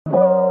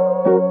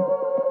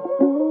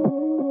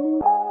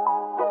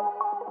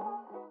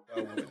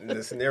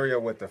the scenario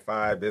with the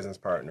 5 business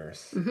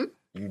partners,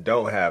 you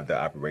don't have the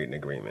operating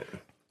agreement.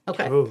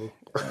 Okay. Ooh.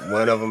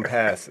 One of them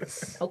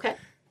passes. Okay.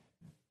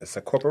 It's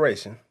a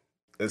corporation.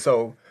 And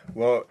so,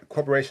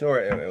 corporation or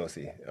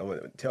LLC.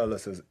 Tell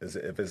us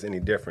if there's any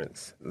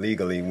difference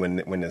legally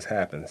when this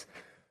happens.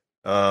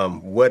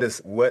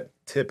 What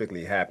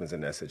typically happens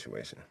in that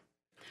situation?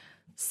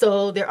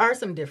 So there are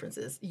some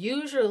differences.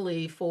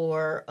 Usually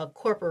for a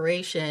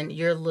corporation,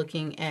 you're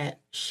looking at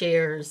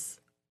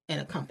shares in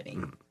a company.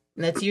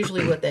 And that's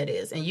usually what that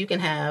is. And you can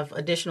have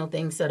additional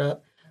things set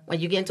up. When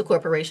you get into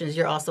corporations,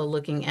 you're also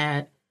looking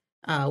at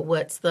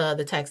what's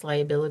the tax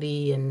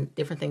liability and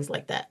different things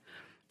like that.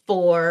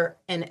 For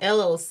an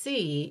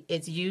LLC,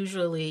 it's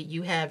usually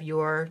you have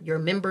your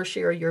member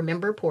share, your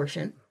member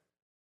portion,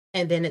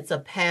 and then it's a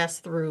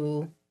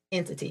pass-through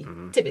entity,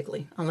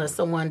 typically, unless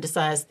someone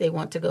decides they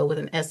want to go with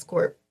an S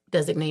Corp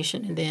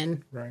designation, and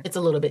then it's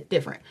a little bit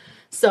different.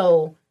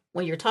 So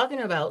when you're talking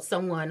about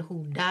someone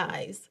who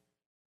dies,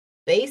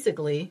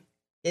 basically,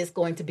 it's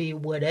going to be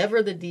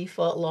whatever the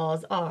default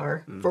laws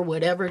are for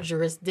whatever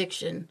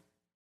jurisdiction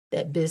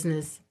that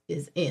business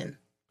is in.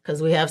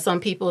 Because we have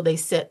some people, they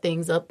set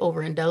things up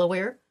over in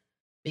Delaware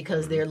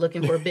because they're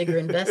looking for bigger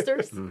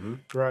investors.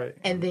 Right.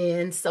 And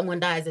then someone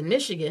dies in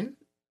Michigan.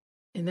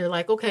 And they're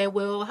like, okay,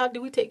 well, how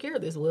do we take care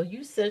of this? Well,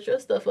 you set your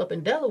stuff up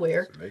in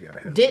Delaware,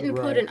 didn't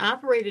put an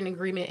operating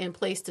agreement in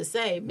place to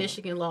say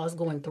Michigan law is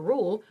going to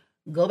rule,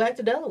 go back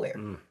to Delaware.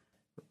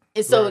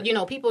 And so,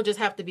 people just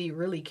have to be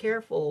really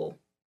careful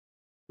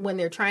when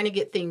they're trying to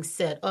get things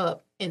set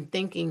up and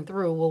thinking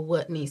through, well,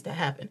 what needs to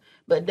happen.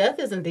 But death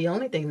isn't the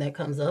only thing that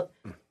comes up.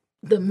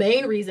 The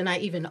main reason I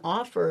even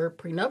offer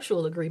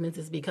prenuptial agreements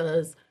is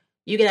because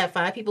you can have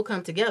 5 people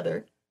come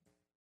together,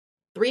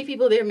 3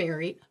 people, they're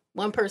married.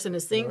 One person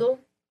is single,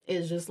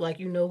 is just like,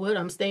 you know what,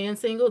 I'm staying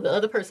single. The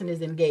other person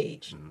is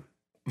engaged.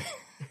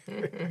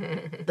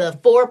 The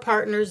 4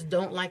 partners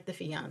don't like the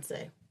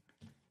fiance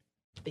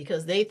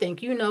because they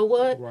think, you know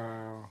what,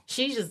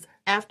 she's just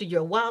after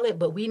your wallet,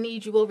 but we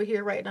need you over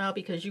here right now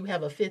because you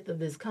have a fifth of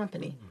this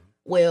company.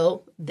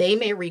 Well, they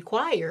may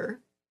require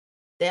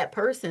that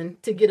person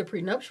to get a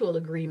prenuptial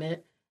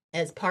agreement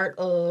as part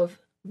of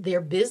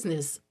their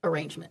business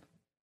arrangement.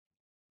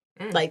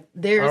 Like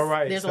there's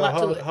a lot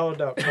to it.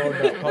 Hold up.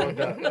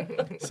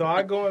 So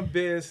I go in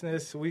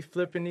business, we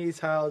flipping these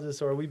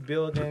houses or we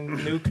building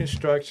new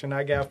construction.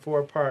 I got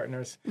 4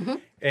 partners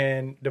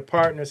and the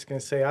partners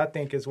can say, I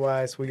think it's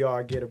wise we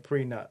all get a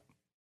prenup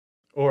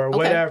or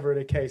whatever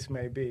the case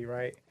may be,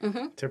 right?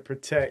 To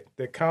protect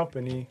the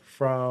company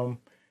from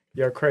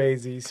your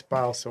crazy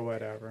spouse or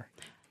whatever.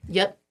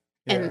 Yep.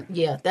 And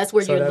that's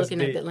where you're looking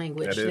at the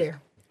language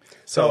there.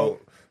 So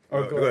go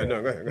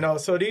ahead. No,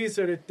 so these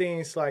are the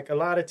things, like a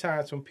lot of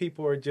times when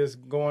people are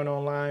just going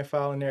online,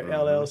 filing their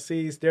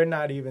LLCs, they're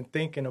not even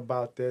thinking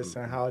about this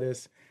and how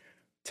this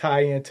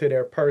tie into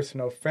their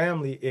personal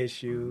family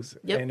issues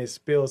and it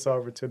spills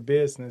over to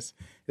business,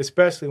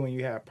 especially when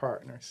you have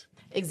partners.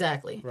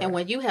 Exactly. Right. And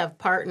when you have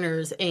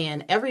partners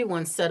and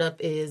everyone's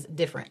setup is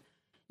different.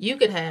 You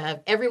could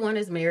have everyone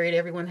is married,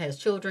 everyone has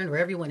children, or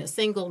everyone is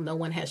single, no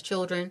one has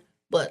children,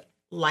 but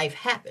life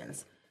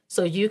happens.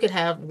 So you could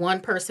have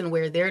one person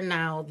where they're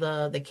now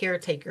the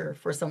caretaker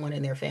for someone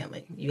in their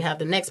family. You have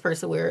the next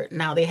person where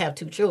now they have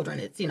 2 children.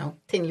 It's,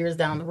 10 years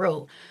down the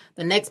road.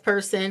 The next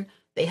person,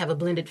 they have a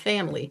blended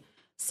family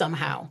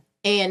somehow.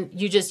 And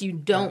you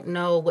don't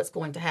know what's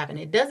going to happen.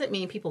 It doesn't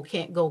mean people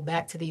can't go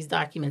back to these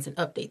documents and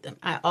update them.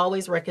 I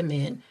always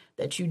recommend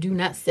that you do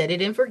not set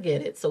it and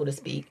forget it, so to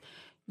speak.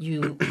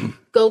 You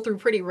go through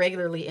pretty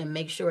regularly and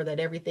make sure that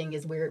everything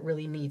is where it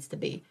really needs to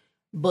be.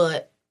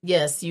 But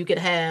yes, you could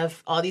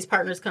have all these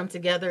partners come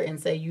together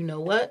and say, you know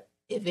what?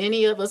 If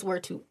any of us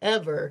were to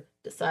ever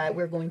decide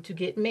we're going to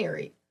get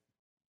married,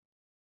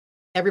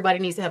 everybody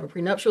needs to have a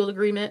prenuptial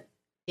agreement.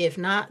 If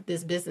not,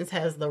 this business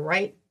has the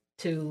right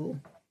to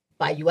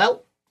buy you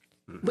out.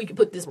 We can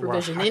put this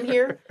provision in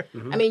here.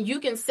 I mean, you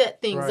can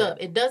set things up.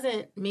 It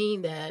doesn't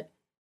mean that,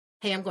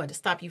 hey, I'm going to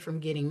stop you from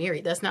getting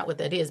married. That's not what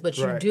that is. But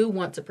you do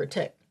want to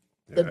protect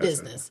the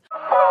business.